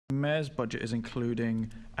Mayor's budget is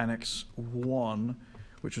including Annex 1,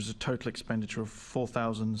 which was a total expenditure of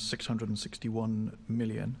 4,661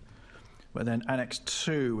 million. But then Annex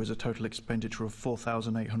 2 was a total expenditure of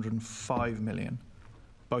 4,805 million.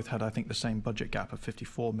 Both had, I think, the same budget gap of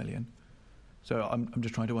 54 million. So I'm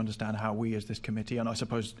just trying to understand how we, as this committee, and I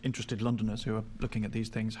suppose interested Londoners who are looking at these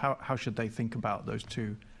things, how should they think about those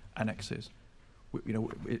two annexes?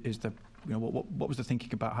 What was the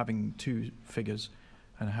thinking about having two figures,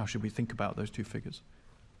 and how should we think about those two figures?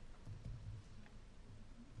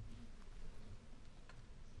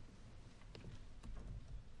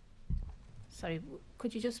 Sorry,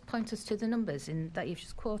 could you just point us to the numbers that you've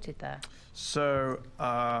just quoted there? So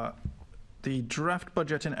the draft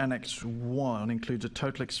budget in Annex 1 includes a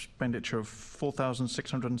total expenditure of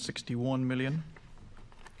 4,661 million.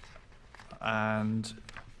 And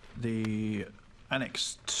the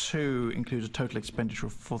Annex 2 includes a total expenditure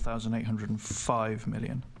of 4,805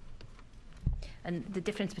 million. And the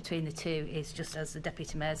difference between the two is, just as the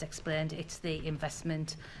Deputy Mayor's explained, it's the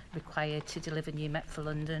investment required to deliver New Met for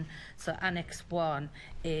London. So Annex 1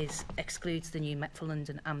 excludes the New Met for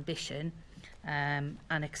London ambition.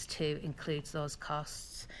 Annex 2 includes those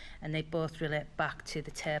costs, and they both relate back to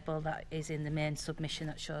the table that is in the main submission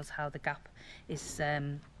that shows how the gap is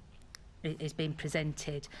being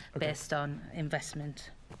presented based on investment.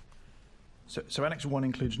 So Annex 1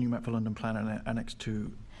 includes New Met for London plan, and Annex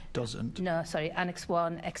 2 doesn't? No, sorry. Annex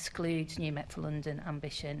 1 excludes New Met for London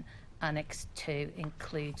ambition. Annex 2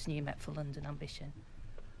 includes New Met for London ambition.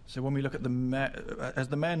 So when we look at the Mayor, has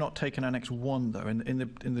the Mayor not taken Annex 1 though in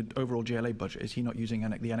the overall GLA budget? Is he not using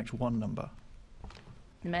the Annex 1 number?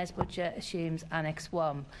 The Mayor's budget assumes Annex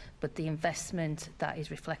 1, but the investment that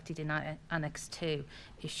is reflected in Annex 2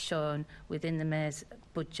 is shown within the Mayor's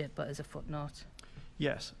budget, but as a footnote.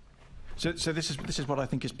 Yes. So this is what I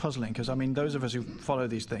think is puzzling, because I mean, those of us who follow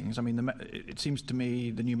these things, I mean, it seems to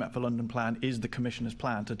me the New Met for London plan is the Commissioner's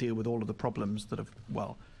plan to deal with all of the problems that have,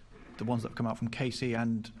 well, the ones that have come out from Casey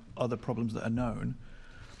and other problems that are known.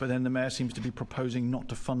 But then the Mayor seems to be proposing not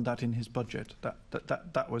to fund that in his budget.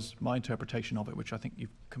 That was my interpretation of it, which I think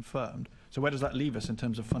you've confirmed. So where does that leave us in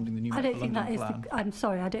terms of funding the New Met for London plan? I'm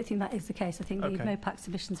sorry, I don't think that is the case. I think the MOPAC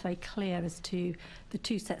submission is very clear as to the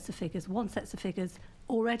two sets of figures. One set of figures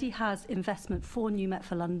already has investment for New Met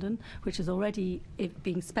for London, which is already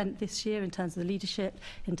being spent this year in terms of the leadership,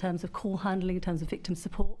 in terms of call handling, in terms of victim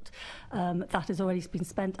support. That has already been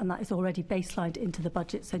spent, and that is already baselined into the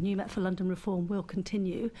budget. So New Met for London reform will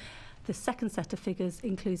continue. The second set of figures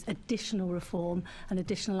includes additional reform and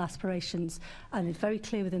additional aspirations, and it's very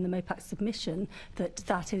clear within the MOPAC submission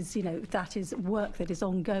that is work that is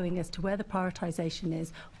ongoing as to where the prioritisation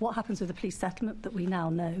is, what happens with the police settlement that we now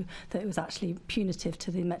know that it was actually punitive to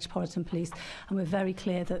the Metropolitan Police, and we're very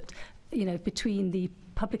clear that between the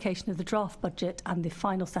publication of the draft budget and the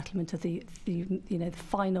final settlement of the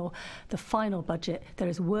final budget, there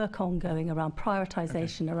is work ongoing around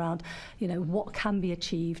prioritisation, around what can be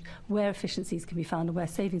achieved, where efficiencies can be found and where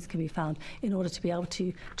savings can be found, in order to be able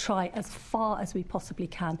to try as far as we possibly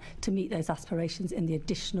can to meet those aspirations in the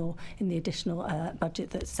additional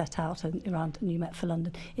budget that's set out around New Met for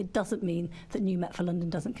London. It doesn't mean that New Met for London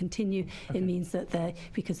doesn't continue. It means that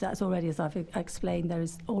because that's already, as I've explained, there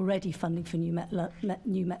is already funding for New Met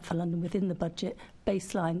for London within the budget,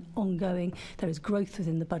 baseline, ongoing. There is growth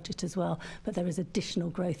within the budget as well, but there is additional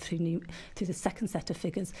growth through the second set of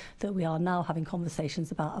figures that we are now having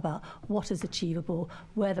conversations about what is achievable,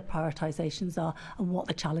 where the prioritisations are, and what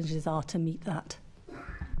the challenges are to meet that.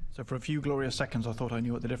 So for a few glorious seconds I thought I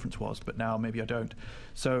knew what the difference was, but now maybe I don't.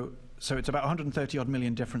 So it's about 130 odd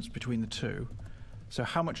million difference between the two. So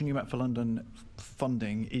how much New Met for London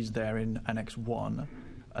funding is there in Annex 1?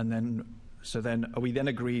 And then are we then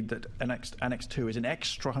agreed that Annex 2 is an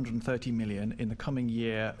extra 130 million in the coming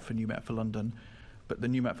year for New Met for London, but the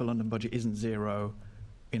New Met for London budget isn't zero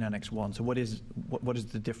in Annex 1. So what is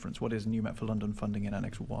the difference? What is New Met for London funding in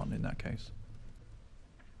Annex 1 in that case?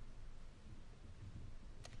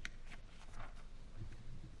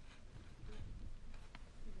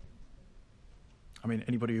 I mean,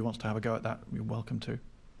 anybody who wants to have a go at that, you're welcome to.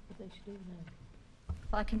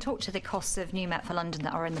 Well, I can talk to the costs of New Met for London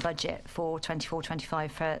that are in the budget for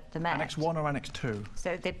 24-25 for the Met. Annex 1 or Annex 2?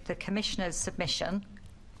 So the Commissioner's submission,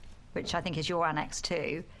 which I think is your Annex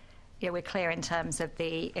 2, we're clear in terms of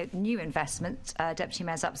the new investment. Deputy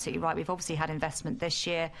Mayor's absolutely right. We've obviously had investment this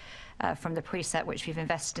year from the preset, which we've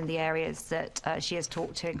invested in the areas that she has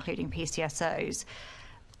talked to, including PCSOs.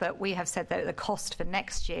 But we have said that the cost for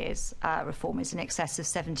next year's reform is in excess of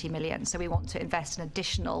 70 million. So we want to invest an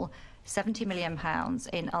additional £70 million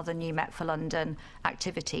in other New Met for London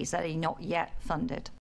activities that are not yet funded.